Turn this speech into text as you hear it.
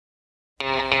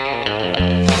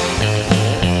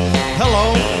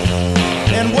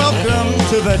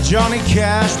a Johnny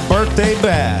Cash birthday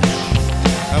bash,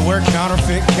 and we're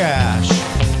Counterfeit Cash.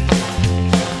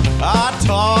 I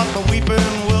taught the weeping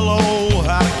willow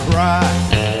how to cry,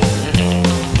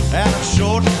 and I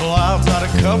showed the clouds how to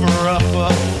cover up a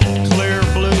clear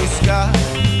blue sky.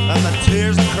 And the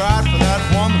tears I cried for that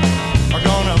woman are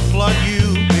gonna flood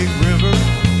you, big river,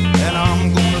 and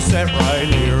I'm gonna sit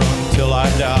right here until I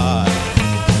die.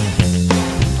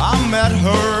 I met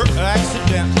her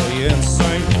accidentally in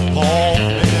St. Paul,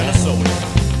 Minnesota.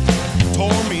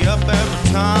 Tore me up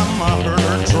every time I heard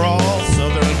her drawl,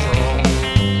 southern drawl.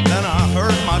 Then I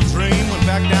heard my dream, went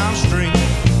back downstream,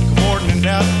 cavorting in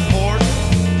Davenport,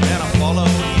 and I followed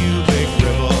you, big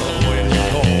river, when you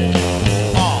called.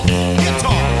 Oh,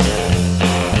 guitar!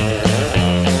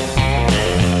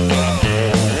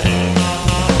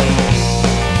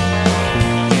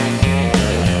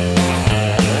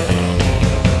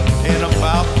 In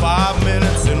about 5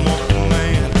 minutes, in walked a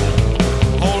man,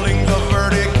 holding the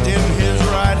verdict in his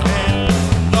right hand.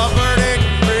 The verdict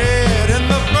read in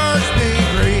the first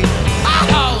degree. I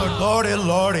hollered, Lordy,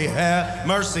 Lordy, have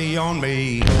mercy on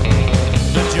me.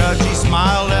 The judge, he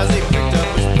smiled as he picked up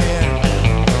his pen.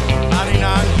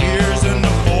 99 years in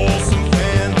the Folsom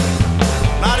pen.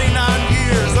 99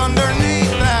 years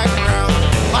underneath that ground.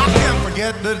 I can't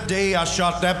forget the day I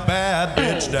shot that bad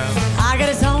bitch down. I got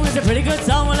a song, it's a pretty good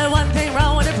song. Only one thing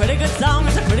wrong with a pretty good song.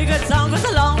 It's a pretty good song. It's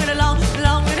a long and a long,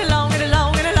 long and a long and a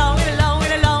long and a long and a long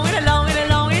and a long and a long and a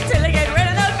long until I get rid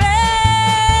of the bed.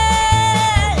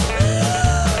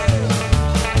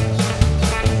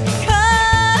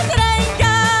 'Cause it ain't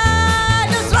got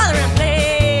no swallowing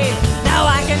blade. Now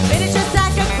I can finish a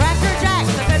sack of Cracker Jacks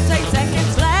in 15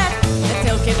 seconds flat and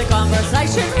still keep the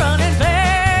conversation running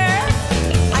fair.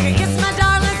 I can kiss my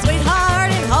darling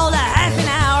sweetheart and hold a half an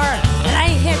hour, and I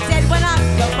ain't hit dead when I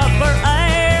come up for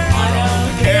air. I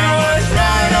don't care what's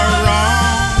right or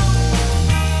wrong.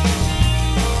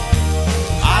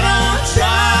 I don't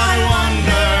try to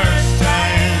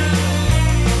understand.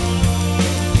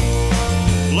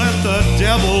 Let the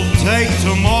devil take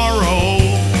tomorrow.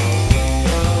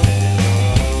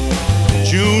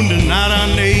 June tonight I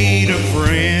need a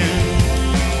friend.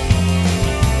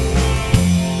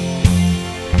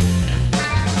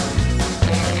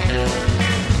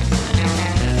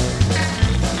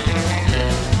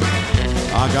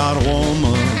 I got a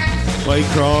woman way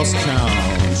across town,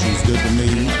 she's good to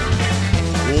me.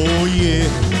 Oh yeah,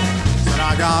 said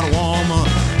I got a woman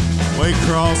way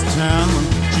across town,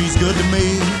 she's good to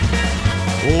me.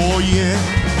 Oh yeah,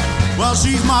 well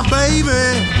she's my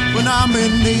baby when I'm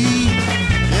in need.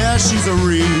 Yeah, she's a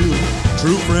real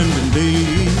true friend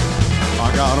indeed.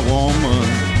 I got a woman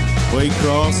way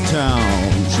across town,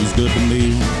 she's good to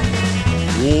me.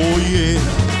 Oh yeah,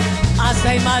 I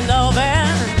say my loving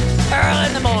early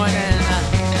in the morning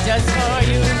just for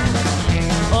you.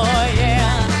 Oh yeah,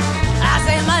 I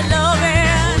say my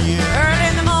loving early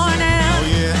in the morning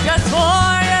just for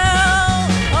you.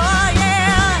 Oh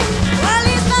yeah, well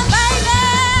he's my baby,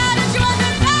 don't you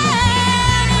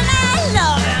understand? And I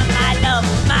love him, I love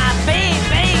my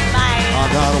baby, man. I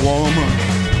got a woman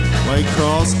way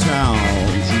across town,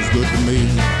 she's good to me.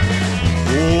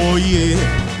 Oh yeah,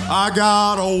 I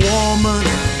got a woman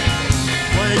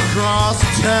way across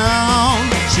town,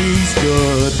 she's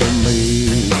good to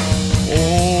me.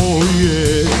 Oh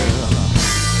yeah.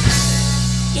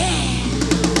 Yeah.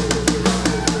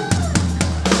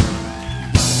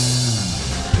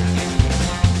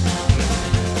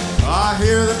 I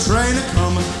hear the train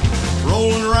a-comin',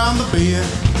 rolling around the bend.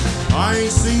 I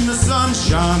ain't seen the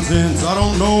sunshine since I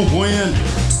don't know when.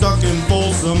 Stuck in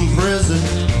Folsom prison,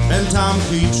 and time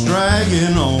keeps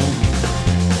dragging on.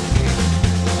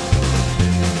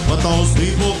 But those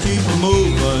people keep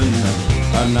moving,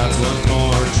 and that's what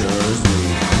tortures me.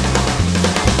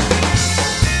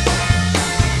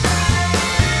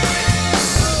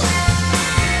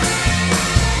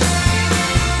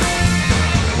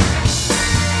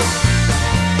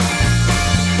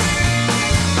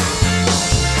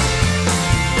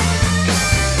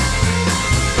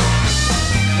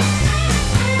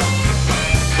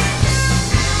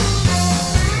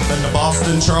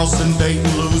 Boston, Charleston,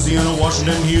 Dayton, Louisiana,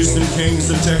 Washington, Houston,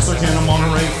 Kingston, Texarkana,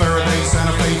 Monterey, Faraday,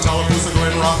 Santa Fe, Tallapoosa,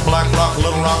 Glen Rock, Black Rock,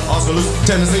 Little Rock, Oskaloosa,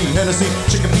 Tennessee, Hennessy,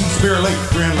 Chicopee, Spirit Lake,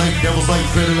 Grand Lake, Devil's Lake,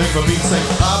 Bitter Lake, for Pete's sake.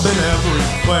 I've been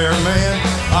everywhere, man.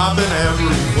 I've been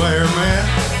everywhere, man.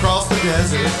 Across the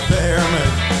desert, there,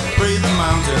 man. Breathe the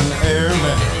mountain air,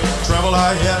 man. Travel,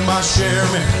 I had my share,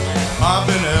 man. I've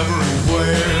been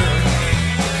everywhere.